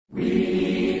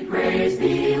praise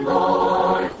thee,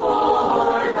 Lord,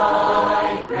 for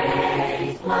thy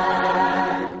great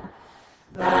plan,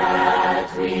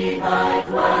 that we thy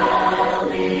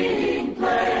dwelling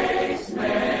place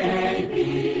may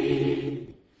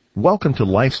be. Welcome to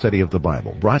Life Study of the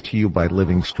Bible, brought to you by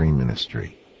Living Stream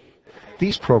Ministry.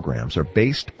 These programs are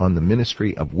based on the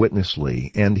ministry of Witness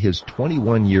Lee and his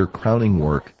 21-year crowning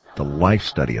work, The Life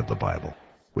Study of the Bible,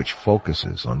 which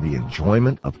focuses on the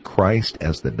enjoyment of Christ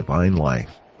as the divine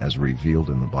life as revealed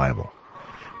in the Bible.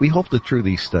 We hope that through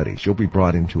these studies you'll be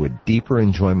brought into a deeper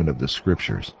enjoyment of the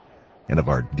Scriptures and of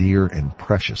our dear and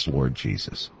precious Lord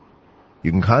Jesus. You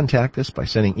can contact us by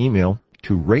sending email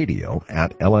to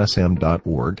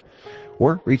radio@lsm.org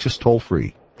or reach us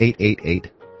toll-free,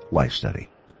 888-LIFE-STUDY.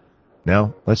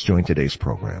 Now, let's join today's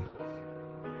program.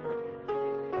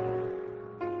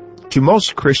 To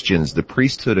most Christians, the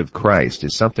priesthood of Christ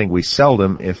is something we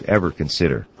seldom, if ever,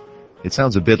 consider. It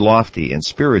sounds a bit lofty and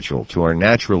spiritual to our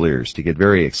natural ears to get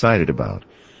very excited about.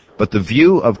 But the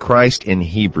view of Christ in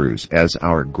Hebrews as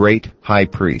our great high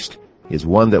priest is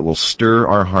one that will stir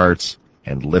our hearts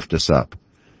and lift us up.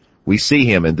 We see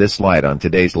him in this light on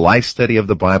today's Life Study of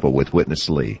the Bible with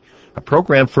Witness Lee, a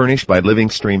program furnished by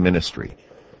Living Stream Ministry.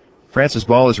 Francis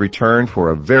Ball has returned for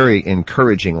a very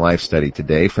encouraging life study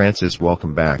today. Francis,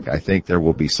 welcome back. I think there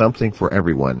will be something for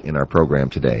everyone in our program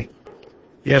today.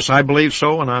 Yes, I believe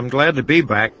so, and I'm glad to be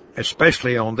back,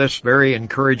 especially on this very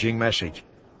encouraging message.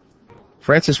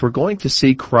 Francis, we're going to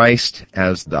see Christ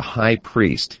as the high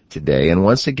priest today, and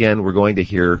once again we're going to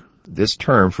hear this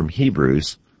term from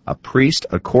Hebrews, a priest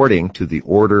according to the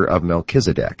order of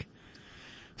Melchizedek.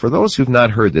 For those who've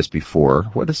not heard this before,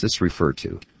 what does this refer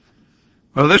to?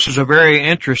 Well, this is a very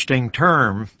interesting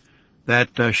term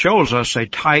that shows us a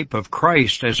type of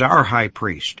Christ as our high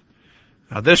priest.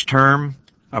 Now, this term,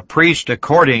 a priest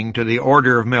according to the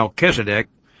order of Melchizedek,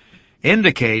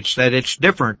 indicates that it's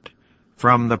different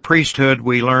from the priesthood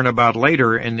we learn about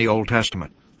later in the Old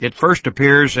Testament. It first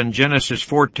appears in Genesis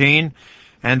 14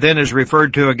 and then is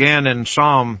referred to again in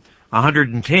Psalm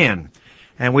 110.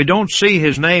 And we don't see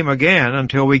his name again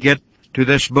until we get to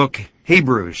this book,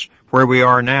 Hebrews, where we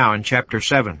are now in chapter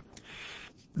 7.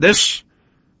 This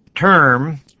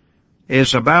term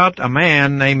is about a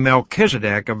man named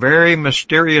Melchizedek, a very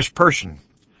mysterious person.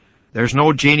 There's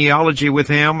no genealogy with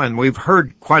him, and we've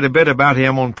heard quite a bit about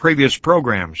him on previous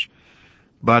programs.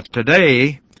 But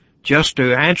today, just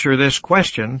to answer this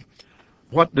question,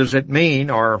 what does it mean,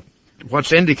 or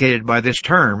what's indicated by this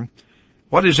term?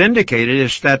 What is indicated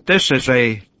is that this is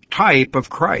a type of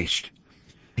Christ.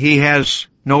 He has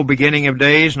no beginning of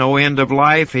days, no end of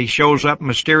life. He shows up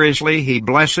mysteriously. He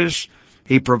blesses.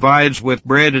 He provides with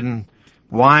bread and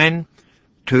wine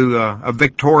to a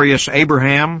victorious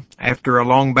Abraham after a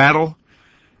long battle.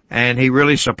 And he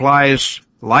really supplies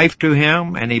life to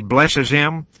him, and he blesses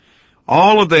him.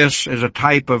 All of this is a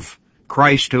type of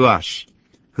Christ to us,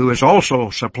 who is also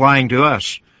supplying to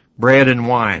us bread and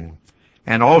wine,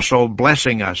 and also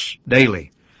blessing us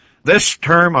daily. This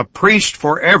term, a priest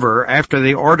forever after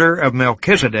the order of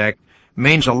Melchizedek,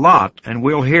 means a lot, and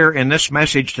we'll hear in this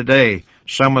message today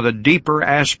some of the deeper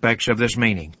aspects of this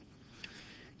meaning.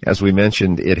 As we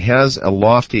mentioned, it has a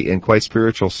lofty and quite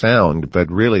spiritual sound, but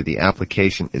really the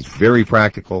application is very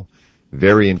practical,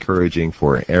 very encouraging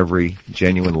for every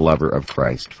genuine lover of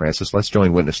Christ. Francis, let's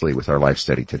join Witness Lee with our life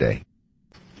study today.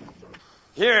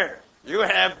 Here you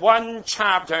have one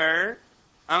chapter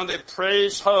on the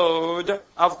priesthood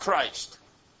of Christ.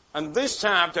 And this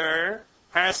chapter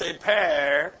has a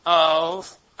pair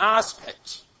of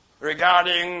aspects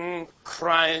regarding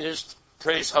Christ's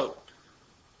priesthood.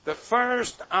 The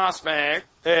first aspect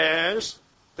is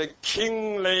the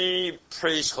kingly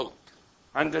priesthood.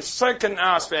 And the second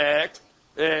aspect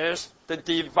is the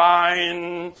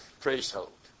divine priesthood.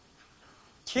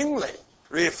 Kingly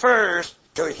refers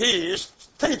to his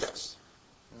status.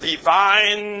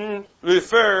 Divine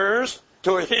refers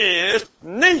to his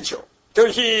nature,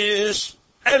 to his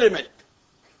element.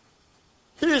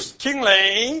 He is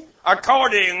kingly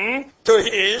according to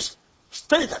his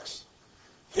status.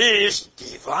 He is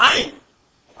divine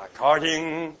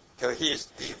according to his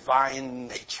divine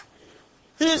nature.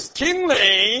 He is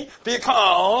kingly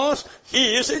because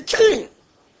he is a king.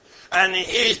 And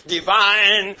he is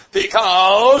divine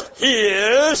because he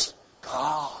is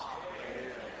God.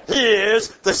 He is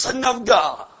the Son of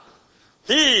God.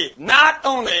 He not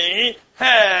only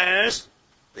has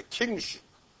the kingship,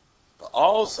 but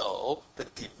also the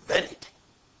divinity.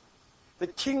 The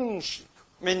kingship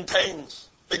maintains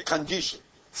a condition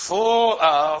full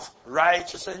of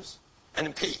righteousness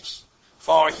and peace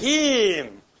for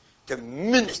him to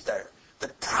minister the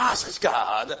process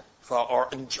God for our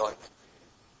enjoyment.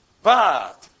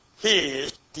 but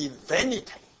his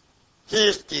divinity,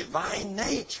 his divine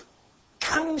nature,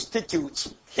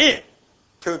 constitutes him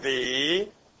to be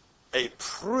a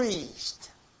priest,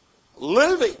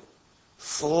 living,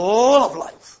 full of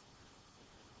life.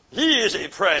 He is a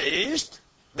priest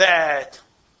that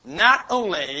not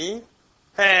only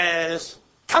has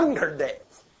conquered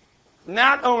death,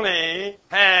 not only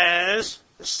has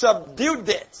subdued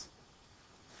death,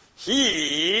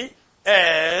 he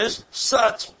is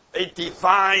such a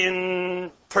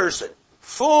divine person,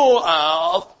 full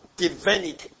of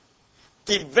divinity.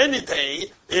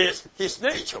 Divinity is his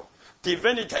nature.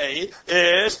 Divinity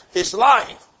is his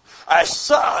life. As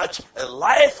such a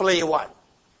lively one,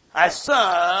 as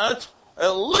such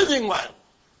a living one,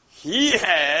 he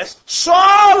has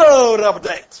swallowed up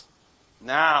death.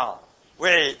 Now,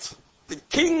 with the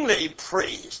kingly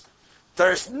priest,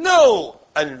 there's no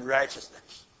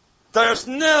unrighteousness. There's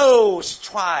no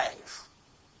strife,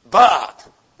 but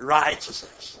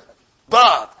righteousness,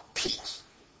 but peace.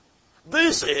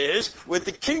 This is with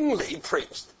the kingly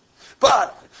priest.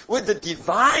 But with the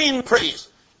divine priest,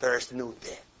 there's no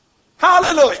death.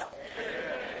 Hallelujah!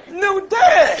 No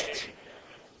death.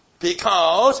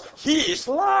 Because he is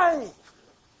life.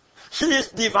 He is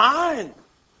divine.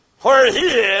 Where he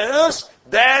is,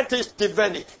 that is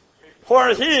divinity.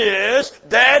 Where he is,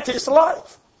 that is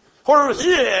life. Where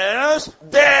he is,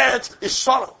 that is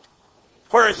solid.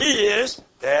 Where he is,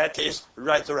 that is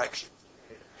resurrection.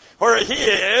 Where he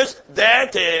is,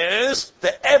 that is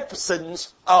the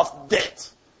absence of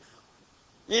death.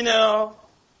 You know,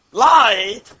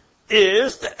 light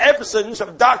is the absence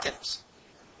of darkness.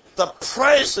 The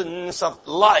presence of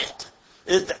light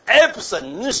is the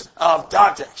absence of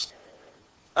darkness.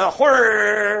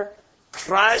 Where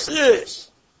Christ is,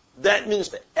 that means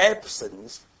the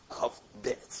absence of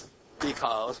death,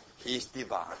 because he is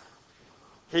divine.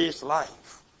 He is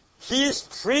life. His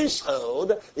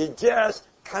priesthood is just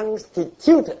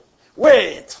constituted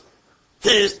with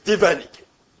his divinity.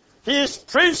 His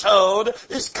priesthood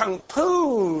is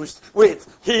composed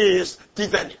with his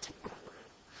divinity.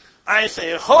 I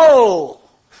say,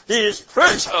 his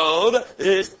priesthood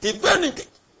is divinity.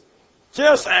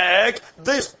 Just like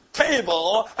this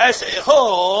table, I say,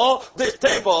 this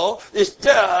table is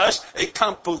just a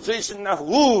composition of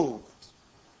wood.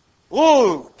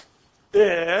 Wood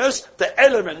is the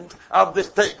element of this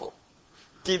table.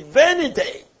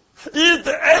 Divinity is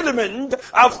the element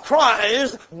of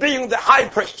Christ being the high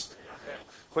priest.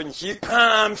 When he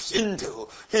comes into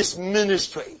his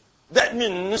ministry, that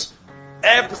means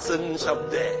absence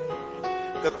of death.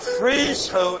 The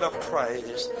priesthood of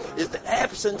Christ is the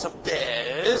absence of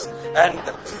death and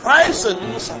the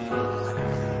presence of life.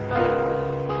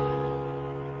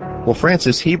 Well,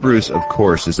 Francis, Hebrews, of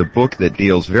course, is a book that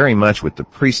deals very much with the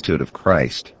priesthood of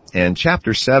Christ. And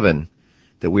chapter 7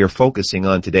 that we are focusing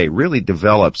on today really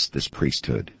develops this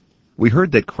priesthood. We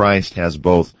heard that Christ has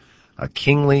both a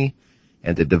kingly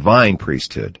and a divine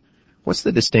priesthood. What's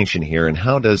the distinction here, and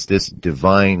how does this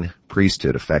divine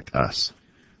priesthood affect us?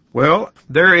 Well,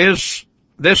 there is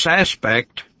this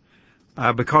aspect,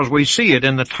 because we see it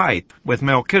in the type with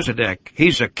Melchizedek.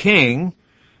 He's a king,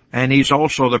 and he's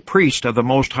also the priest of the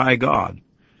Most High God.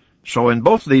 So in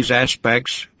both of these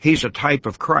aspects, he's a type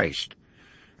of Christ.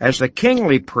 As the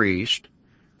kingly priest,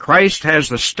 Christ has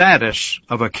the status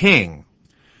of a king.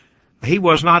 He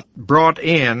was not brought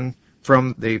in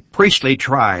from the priestly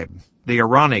tribe, the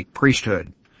Aaronic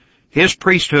priesthood. His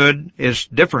priesthood is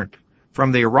different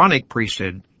from the Aaronic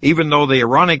priesthood, even though the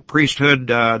Aaronic priesthood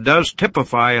does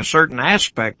typify a certain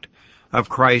aspect of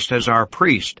Christ as our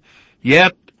priest.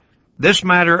 Yet, this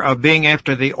matter of being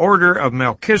after the order of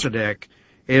Melchizedek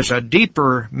is a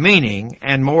deeper meaning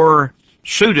and more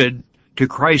suited to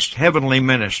Christ's heavenly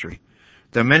ministry,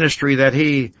 the ministry that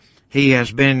he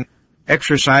has been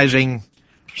exercising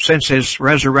since his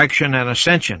resurrection and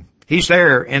ascension. He's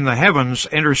there in the heavens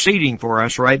interceding for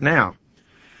us right now.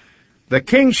 The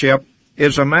kingship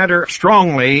is a matter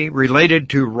strongly related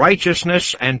to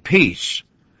righteousness and peace.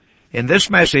 In this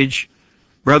message,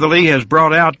 Brother Lee has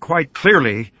brought out quite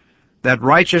clearly that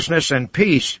righteousness and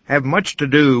peace have much to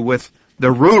do with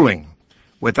the ruling.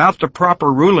 Without the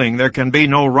proper ruling, there can be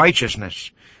no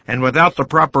righteousness. And without the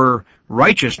proper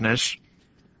righteousness,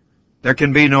 there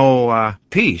can be no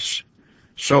peace.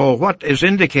 So what is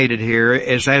indicated here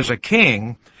is, as a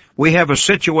king, we have a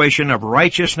situation of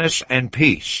righteousness and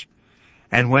peace.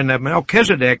 And when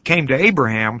Melchizedek came to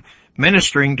Abraham,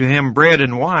 ministering to him bread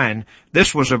and wine,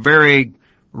 this was a very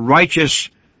righteous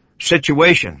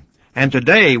situation. And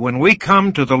today, when we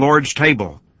come to the Lord's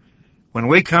table, when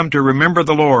we come to remember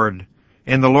the Lord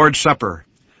in the Lord's Supper,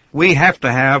 we have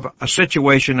to have a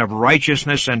situation of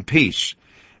righteousness and peace.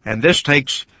 And this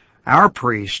takes our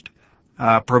priest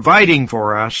providing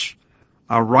for us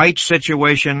a right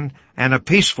situation and a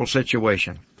peaceful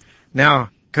situation. Now,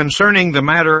 concerning the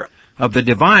matter of the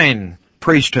divine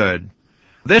priesthood,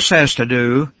 this has to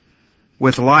do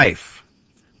with life.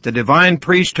 The divine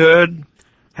priesthood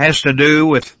has to do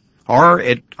with,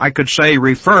 I could say,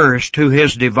 refers to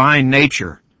his divine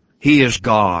nature. He is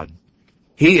God.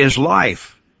 He is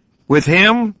life. With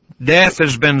him, death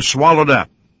has been swallowed up.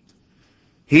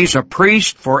 He's a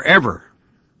priest forever.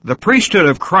 The priesthood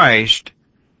of Christ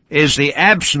is the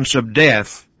absence of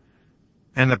death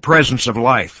and the presence of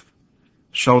life.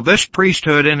 So this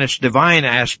priesthood in its divine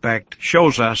aspect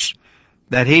shows us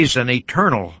that he's an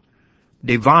eternal,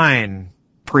 divine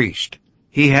priest.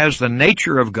 He has the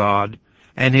nature of God,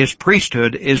 and his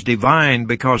priesthood is divine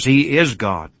because he is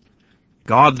God,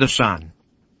 God the Son.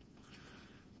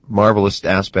 Marvelous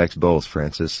aspects both,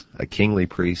 Francis. A kingly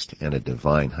priest and a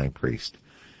divine high priest.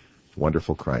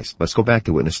 Wonderful Christ. Let's go back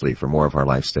to Witness Lee for more of our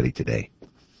life study today.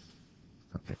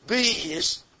 Okay.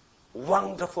 This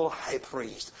wonderful high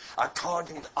priest,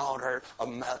 according to the order of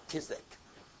Melchizedek,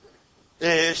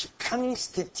 is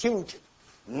constituted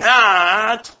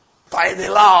not by the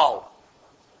law.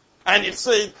 And it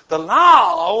says the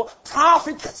law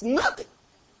profits nothing,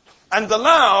 and the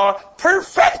law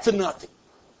perfects nothing.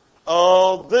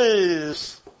 Oh,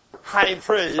 this high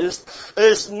priest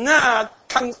is not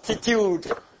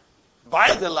constituted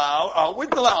by the law or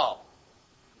with the law.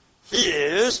 He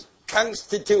is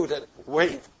constituted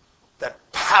with the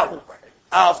power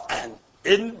of an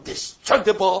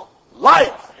indestructible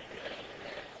life.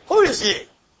 Who is he?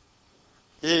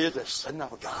 He is the Son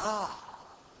of God.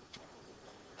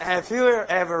 Have you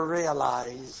ever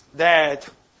realized that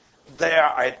there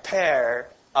are a pair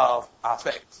of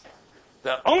aspects?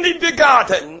 The only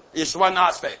begotten is one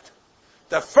aspect.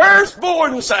 The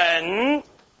firstborn son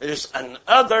is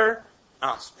another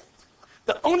aspect.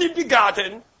 The only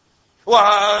begotten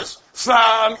was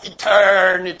from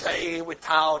eternity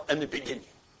without any beginning.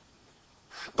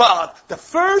 But the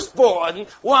firstborn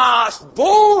was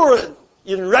born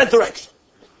in resurrection.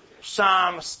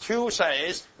 Psalms 2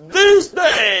 says, "This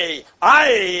day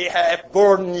I have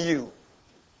born you."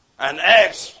 And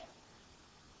Acts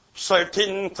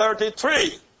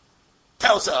 13:33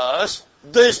 tells us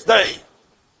this day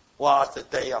was the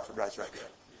day of resurrection,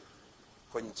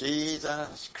 when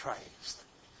Jesus Christ,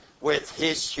 with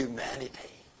his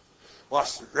humanity,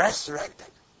 was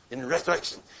resurrected. In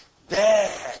resurrection,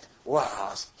 that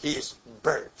was his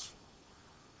birth.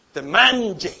 The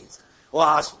man Jesus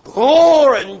was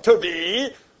born to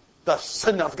be the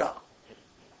Son of God.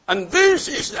 And this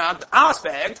is not the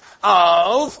aspect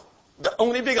of the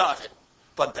only begotten,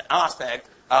 but the aspect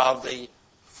of the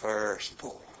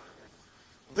firstborn.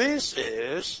 This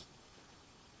is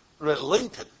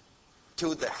related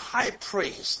to the high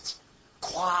priest's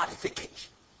qualification.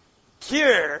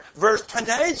 Here, verse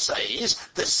 28 says,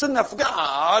 the Son of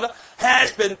God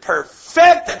has been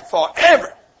perfected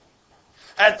forever.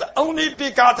 As the only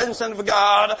begotten Son of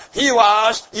God, he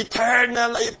was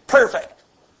eternally perfect.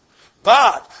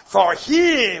 But for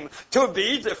him to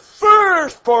be the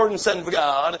firstborn Son of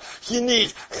God, he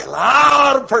needs a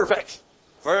lot of perfection.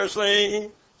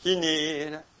 Firstly, he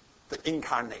needs the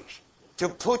incarnation to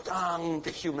put on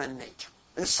the human nature.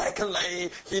 And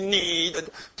secondly, he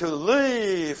needed to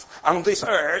live on this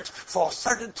earth for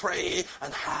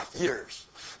 33.5 years,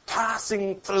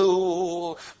 passing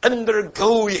through,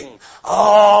 undergoing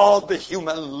all the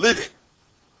human living.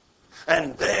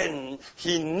 And then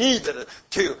he needed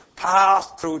to pass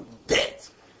through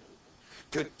death,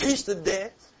 to taste the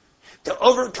death, to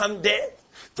overcome death,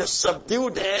 to subdue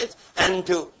death, and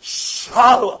to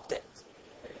swallow up death.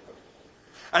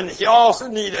 And he also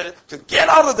needed to get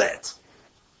out of death,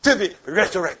 to be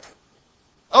resurrected.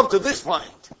 Up to this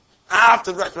point,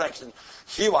 after resurrection,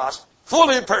 he was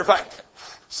fully perfected.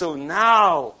 So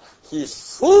now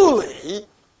he's fully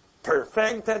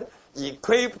perfected,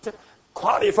 equipped,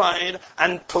 qualified,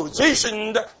 and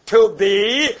positioned to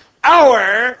be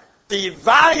our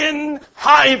divine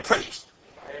high priest.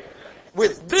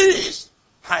 With this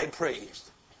high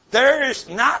priest, there is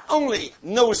not only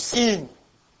no sin,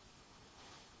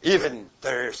 even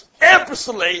there's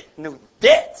absolutely no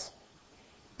death.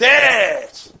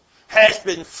 Death has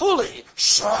been fully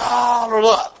swallowed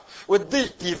up with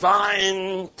this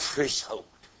divine priesthood.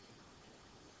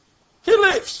 He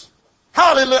lives.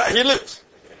 Hallelujah, he lives.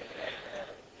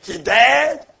 He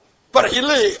died, but he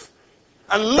lived,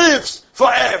 and lives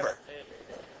forever.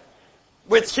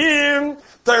 With him,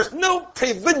 there's no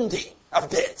preventing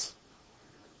of death.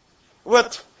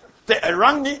 With the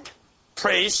Aaronic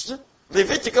priest,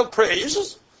 Levitical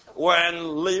priest, when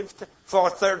lived for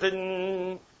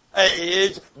 13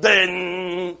 age,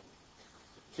 then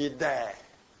he died.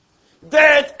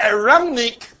 That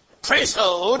Aaronic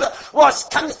priesthood was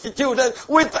constituted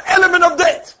with the element of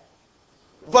death.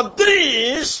 But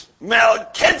this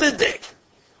Melchizedek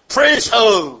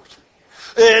priesthood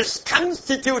is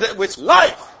constituted with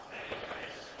life.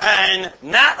 And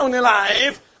not only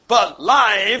life, but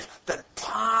life that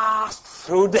passed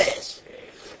through death.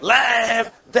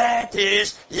 Life that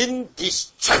is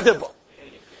indestructible.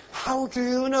 How do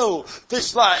you know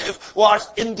this life was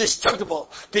indestructible?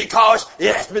 Because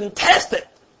it has been tested.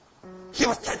 He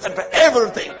was tested by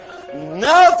everything.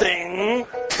 Nothing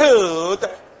could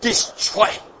destroy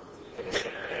him.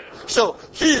 So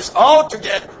he is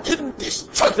altogether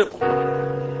indestructible.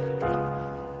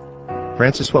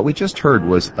 Francis, what we just heard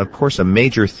was, of course, a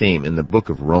major theme in the book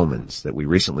of Romans that we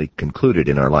recently concluded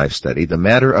in our life study, the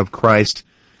matter of Christ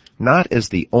not as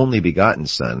the only begotten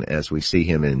Son, as we see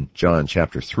him in John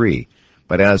chapter 3,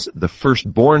 but as the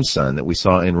firstborn Son that we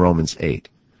saw in Romans 8.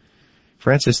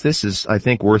 Francis, this is, I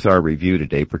think, worth our review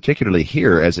today, particularly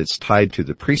here as it's tied to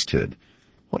the priesthood.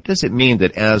 What does it mean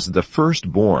that as the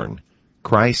firstborn,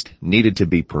 Christ needed to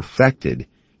be perfected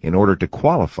in order to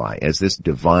qualify as this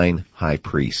divine high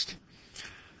priest?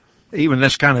 Even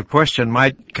this kind of question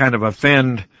might kind of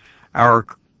offend our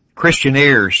Christian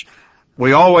ears.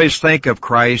 We always think of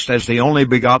Christ as the only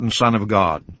begotten Son of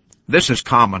God. This is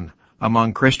common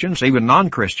among Christians, even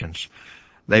non-Christians.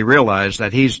 They realize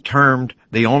that he's termed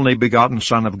the only begotten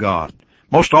Son of God.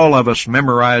 Most all of us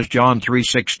memorized John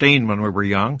 3:16 when we were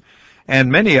young,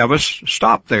 and many of us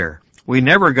stopped there. We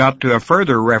never got to a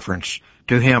further reference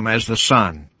to him as the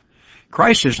Son.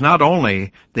 Christ is not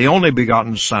only the only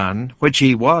begotten Son, which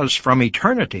he was from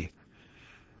eternity,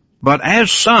 but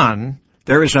as Son,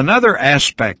 there is another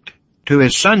aspect to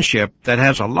his sonship that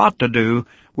has a lot to do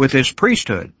with his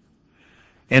priesthood.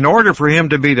 In order for him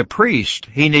to be the priest,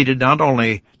 he needed not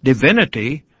only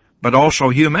divinity, but also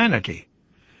humanity.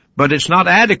 But it's not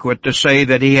adequate to say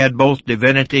that he had both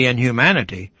divinity and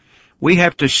humanity. We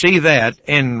have to see that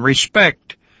in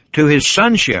respect to his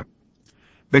sonship,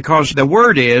 because the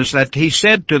word is that he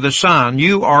said to the Son,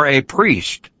 "You are a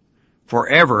priest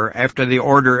forever after the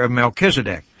order of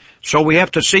Melchizedek." So we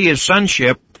have to see his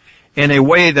sonship in a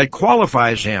way that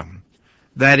qualifies him,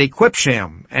 that equips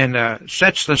him, and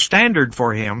sets the standard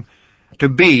for him to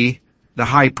be the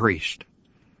high priest.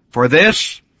 For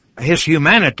this, his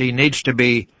humanity needs to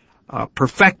be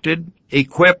perfected,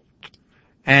 equipped,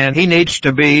 and he needs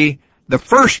to be the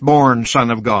firstborn Son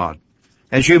of God.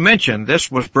 As you mentioned, this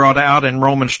was brought out in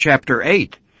Romans chapter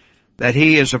 8, that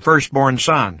he is the firstborn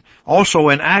Son. Also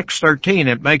in Acts 13,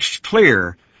 it makes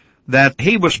clear that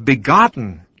he was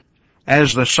begotten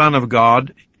as the Son of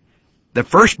God, the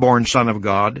firstborn Son of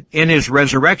God, in his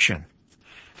resurrection.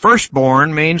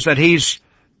 Firstborn means that he's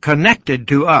connected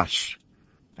to us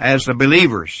as the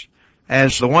believers.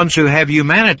 As the ones who have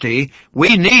humanity,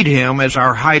 we need him as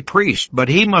our high priest, but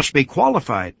he must be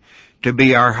qualified to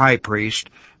be our high priest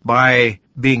by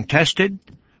being tested,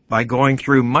 by going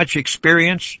through much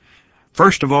experience,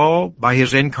 first of all by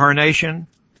his incarnation,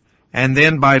 and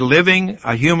then by living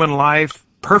a human life,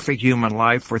 perfect human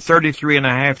life, for 33 and a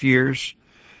half years,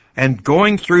 and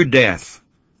going through death,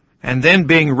 and then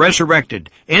being resurrected.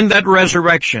 In that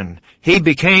resurrection, he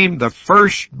became the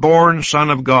firstborn Son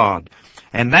of God.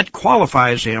 And that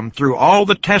qualifies him through all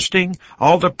the testing,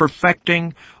 all the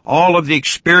perfecting, all of the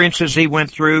experiences he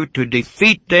went through to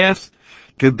defeat death,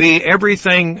 to be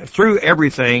everything, through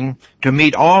everything, to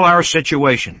meet all our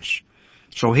situations.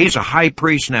 So he's a high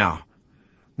priest now.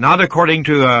 Not according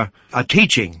to a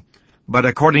teaching, but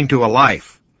according to a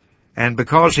life. And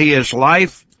because he is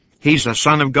life, he's the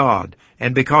Son of God.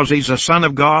 And because he's the Son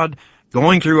of God,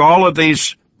 going through all of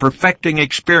these perfecting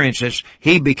experiences,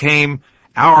 he became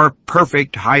our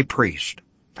perfect high priest,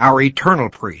 our eternal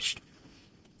priest.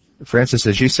 Francis,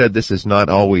 as you said, this is not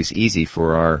always easy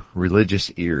for our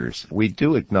religious ears. We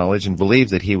do acknowledge and believe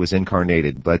that he was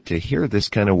incarnated, but to hear this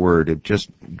kind of word, it just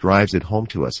drives it home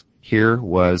to us. Here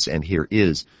was and here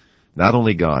is not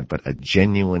only God, but a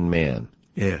genuine man.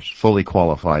 Yes. Fully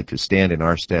qualified to stand in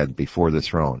our stead before the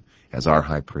throne as our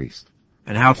high priest.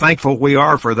 And how thankful we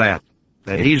are for that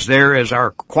he's there as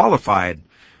our qualified,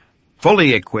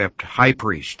 fully equipped high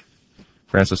priest.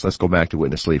 Francis, let's go back to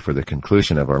Witness Lee for the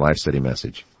conclusion of our life study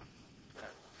message.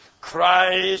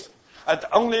 Christ, as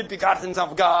the only begotten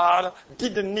of God,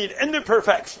 didn't need any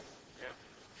perfection.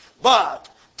 But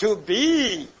to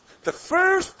be the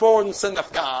firstborn Son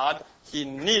of God, he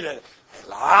needed a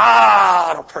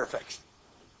lot of perfection.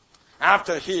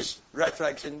 After his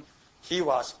resurrection, he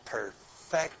was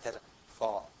perfected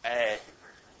forever.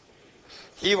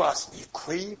 He was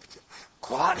equipped,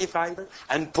 qualified,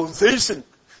 and positioned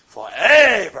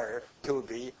forever to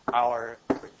be our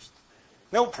priest.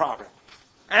 No problem.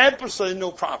 Absolutely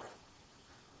no problem.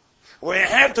 We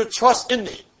have to trust in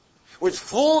Him with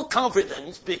full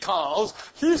confidence because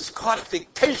His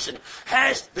qualification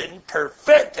has been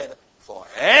perfected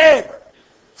forever,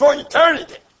 for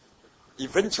eternity.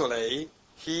 Eventually,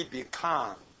 He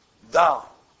becomes the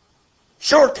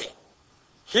surety.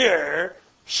 Here,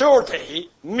 surety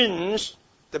means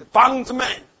the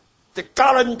bondsman, the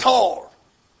guarantor,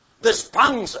 the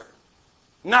sponsor.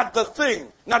 Not the thing,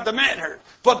 not the matter,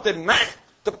 but the man,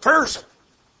 the person.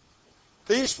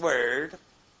 This word,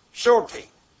 surety,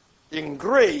 in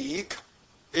Greek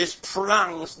is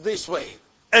pronounced this way,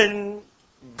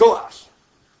 engoas.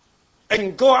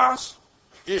 Engoas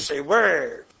is a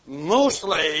word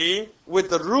mostly with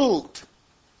the root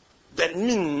that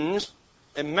means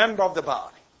a member of the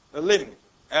body, a limb,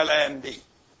 L-M-B.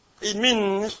 It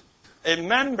means a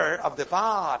member of the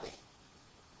body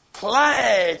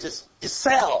pledges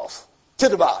itself to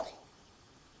the body.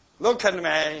 Look at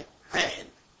my hand.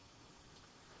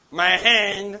 My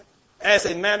hand, as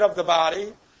a man of the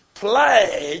body,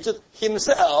 pledged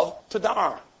himself to the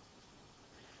arm.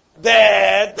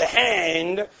 That the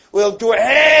hand will do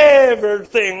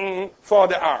everything for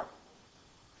the arm.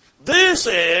 This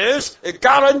is a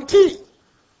guarantee.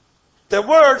 The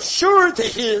word surety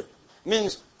here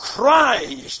means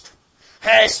Christ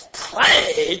has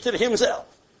pledged himself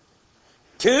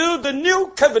to the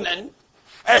new covenant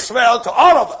as well to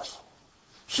all of us.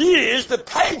 He is the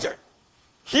pledger.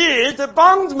 He is the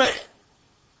bondman.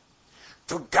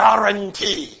 To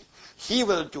guarantee He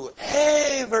will do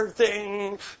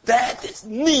everything that is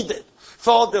needed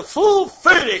for the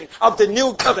fulfilling of the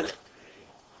new covenant.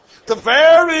 The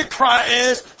very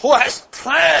Christ who has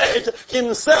pledged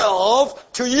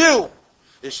Himself to you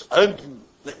is unlimited.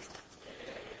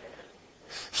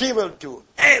 He will do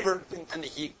everything and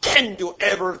He can do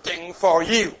everything for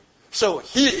you. So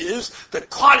He is the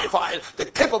qualified, the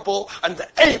capable, and the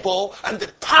able, and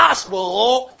the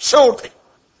possible surety.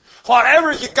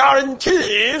 Whatever He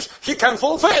guarantees, He can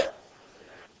fulfill.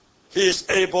 He is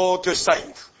able to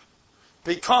save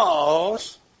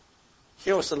because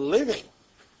He was living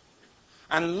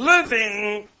and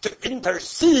living to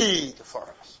intercede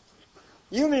for us.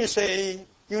 You may say,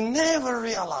 you never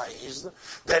realized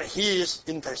that He is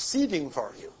interceding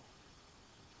for you.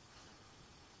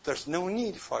 There's no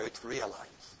need for you to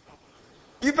realize.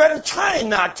 You better try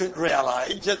not to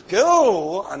realize. Just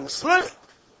go and sleep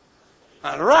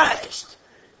and rest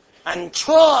and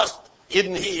trust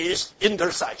in His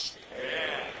intercession.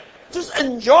 Just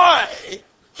enjoy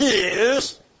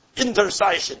His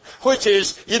intercession, which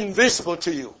is invisible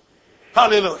to you.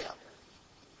 Hallelujah.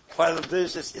 Whether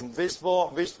this is invisible,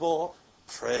 visible,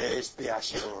 praise be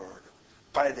assured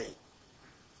by the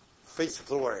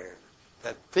faithful word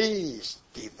that this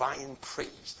divine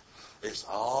priest is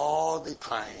all the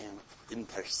time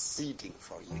interceding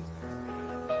for you.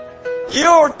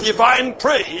 Your divine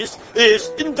priest is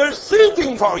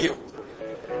interceding for you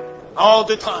all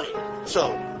the time, so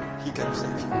He can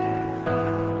save you.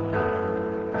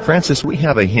 Francis, we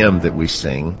have a hymn that we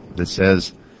sing that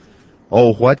says,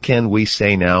 "Oh, what can we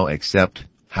say now except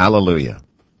hallelujah?"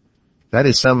 That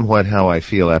is somewhat how I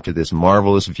feel after this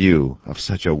marvelous view of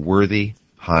such a worthy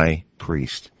high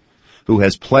priest who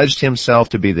has pledged himself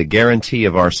to be the guarantee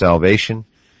of our salvation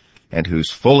and who's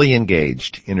fully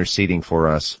engaged interceding for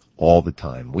us all the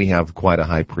time. We have quite a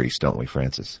high priest, don't we,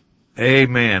 Francis?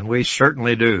 Amen. We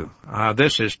certainly do.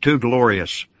 This is too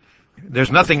glorious.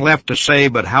 There's nothing left to say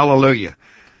but hallelujah.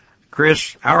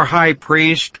 Chris, our high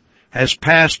priest has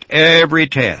passed every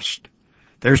test.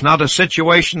 There's not a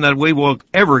situation that we will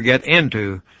ever get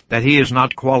into that he is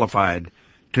not qualified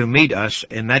to meet us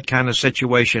in that kind of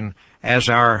situation as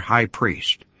our high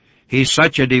priest. He's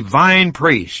such a divine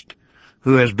priest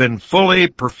who has been fully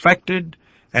perfected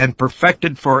and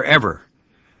perfected forever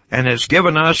and has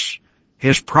given us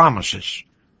His promises.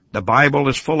 The Bible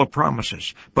is full of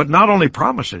promises, but not only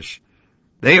promises.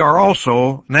 They are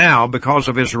also now, because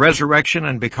of His resurrection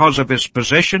and because of His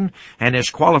position and His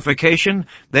qualification,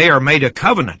 they are made a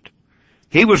covenant.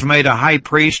 He was made a high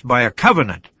priest by a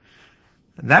covenant.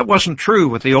 And that wasn't true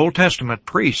with the Old Testament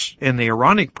priests in the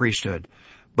Aaronic priesthood,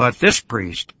 but this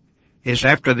priest is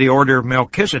after the order of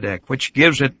Melchizedek, which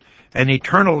gives it an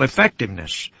eternal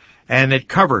effectiveness, and it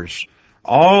covers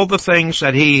all the things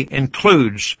that He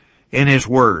includes in His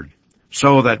Word,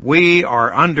 so that we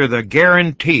are under the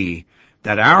guarantee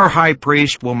that our high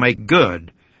priest will make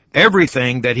good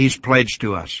everything that He's pledged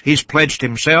to us. He's pledged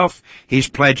Himself. He's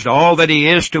pledged all that He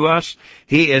is to us.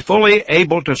 He is fully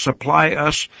able to supply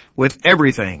us with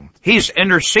everything. He's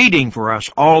interceding for us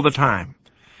all the time.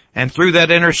 And through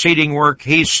that interceding work,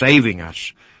 He's saving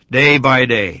us day by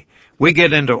day. We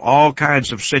get into all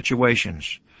kinds of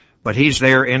situations, but He's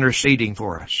there interceding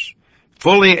for us,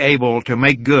 fully able to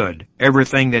make good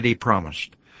everything that He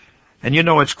promised. And you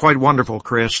know, it's quite wonderful,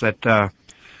 Chris, that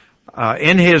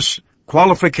in His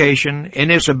qualification, in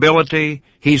His ability,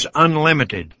 He's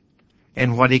unlimited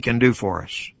in what He can do for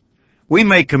us. We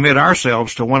may commit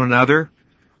ourselves to one another,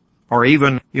 or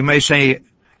even, you may say,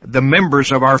 the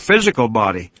members of our physical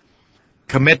body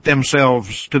commit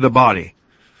themselves to the body.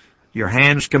 Your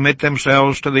hands commit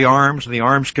themselves to the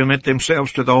arms commit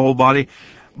themselves to the whole body.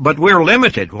 But we're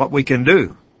limited what we can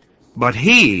do. But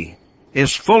He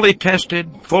is fully tested,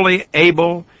 fully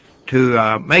able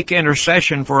to make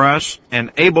intercession for us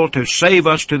and able to save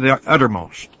us to the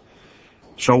uttermost.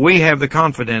 So we have the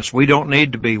confidence. We don't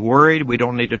need to be worried. We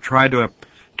don't need to try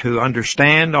to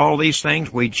understand all these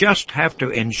things. We just have to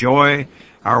enjoy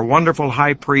our wonderful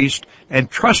high priest and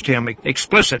trust Him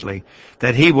explicitly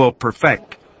that He will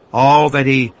perfect all that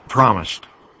He promised.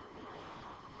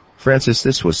 Francis,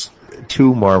 this was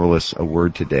too marvelous a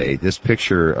word today. This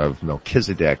picture of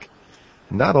Melchizedek,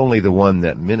 not only the one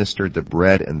that ministered the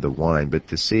bread and the wine, but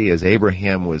to see as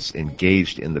Abraham was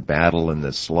engaged in the battle and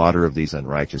the slaughter of these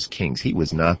unrighteous kings, he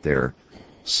was not there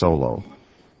solo.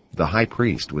 The high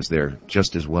priest was there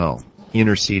just as well,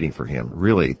 interceding for him.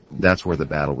 Really, that's where the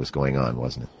battle was going on,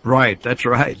 wasn't it? Right, that's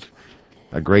right.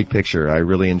 A great picture. I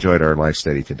really enjoyed our life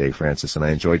study today, Francis, and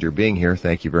I enjoyed your being here.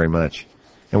 Thank you very much.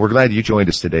 And we're glad you joined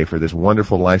us today for this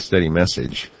wonderful life study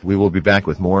message. We will be back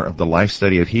with more of the life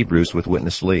study of Hebrews with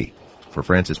Witness Lee. For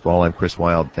Francis Ball, I'm Chris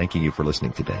Wilde, thanking you for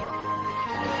listening today.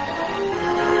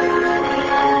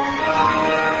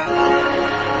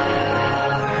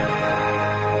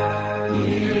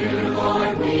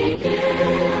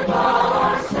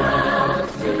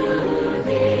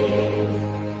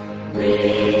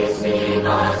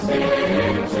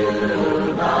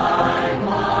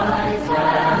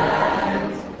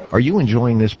 Are you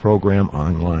enjoying this program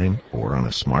online or on a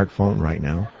smartphone right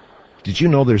now? Did you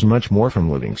know there's much more from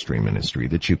Living Stream Ministry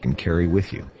that you can carry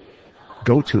with you?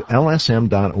 Go to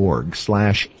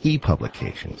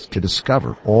lsm.org/epublications to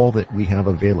discover all that we have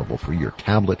available for your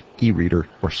tablet, e-reader,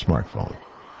 or smartphone.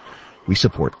 We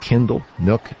support Kindle,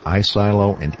 Nook,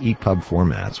 iSilo, and EPUB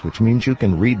formats, which means you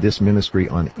can read this ministry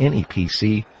on any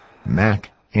PC,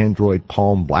 Mac, Android,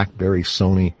 Palm, BlackBerry,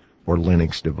 Sony, or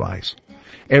Linux device.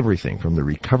 Everything from the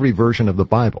recovery version of the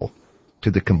Bible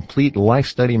to the complete life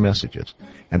study messages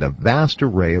and a vast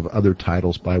array of other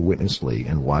titles by Witness Lee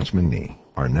and Watchman Nee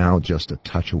are now just a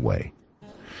touch away.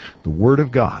 The Word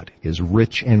of God is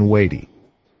rich and weighty,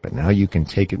 but now you can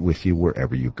take it with you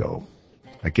wherever you go.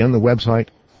 Again, the website,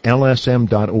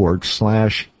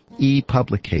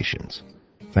 lsm.org/epublications.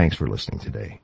 Thanks for listening today.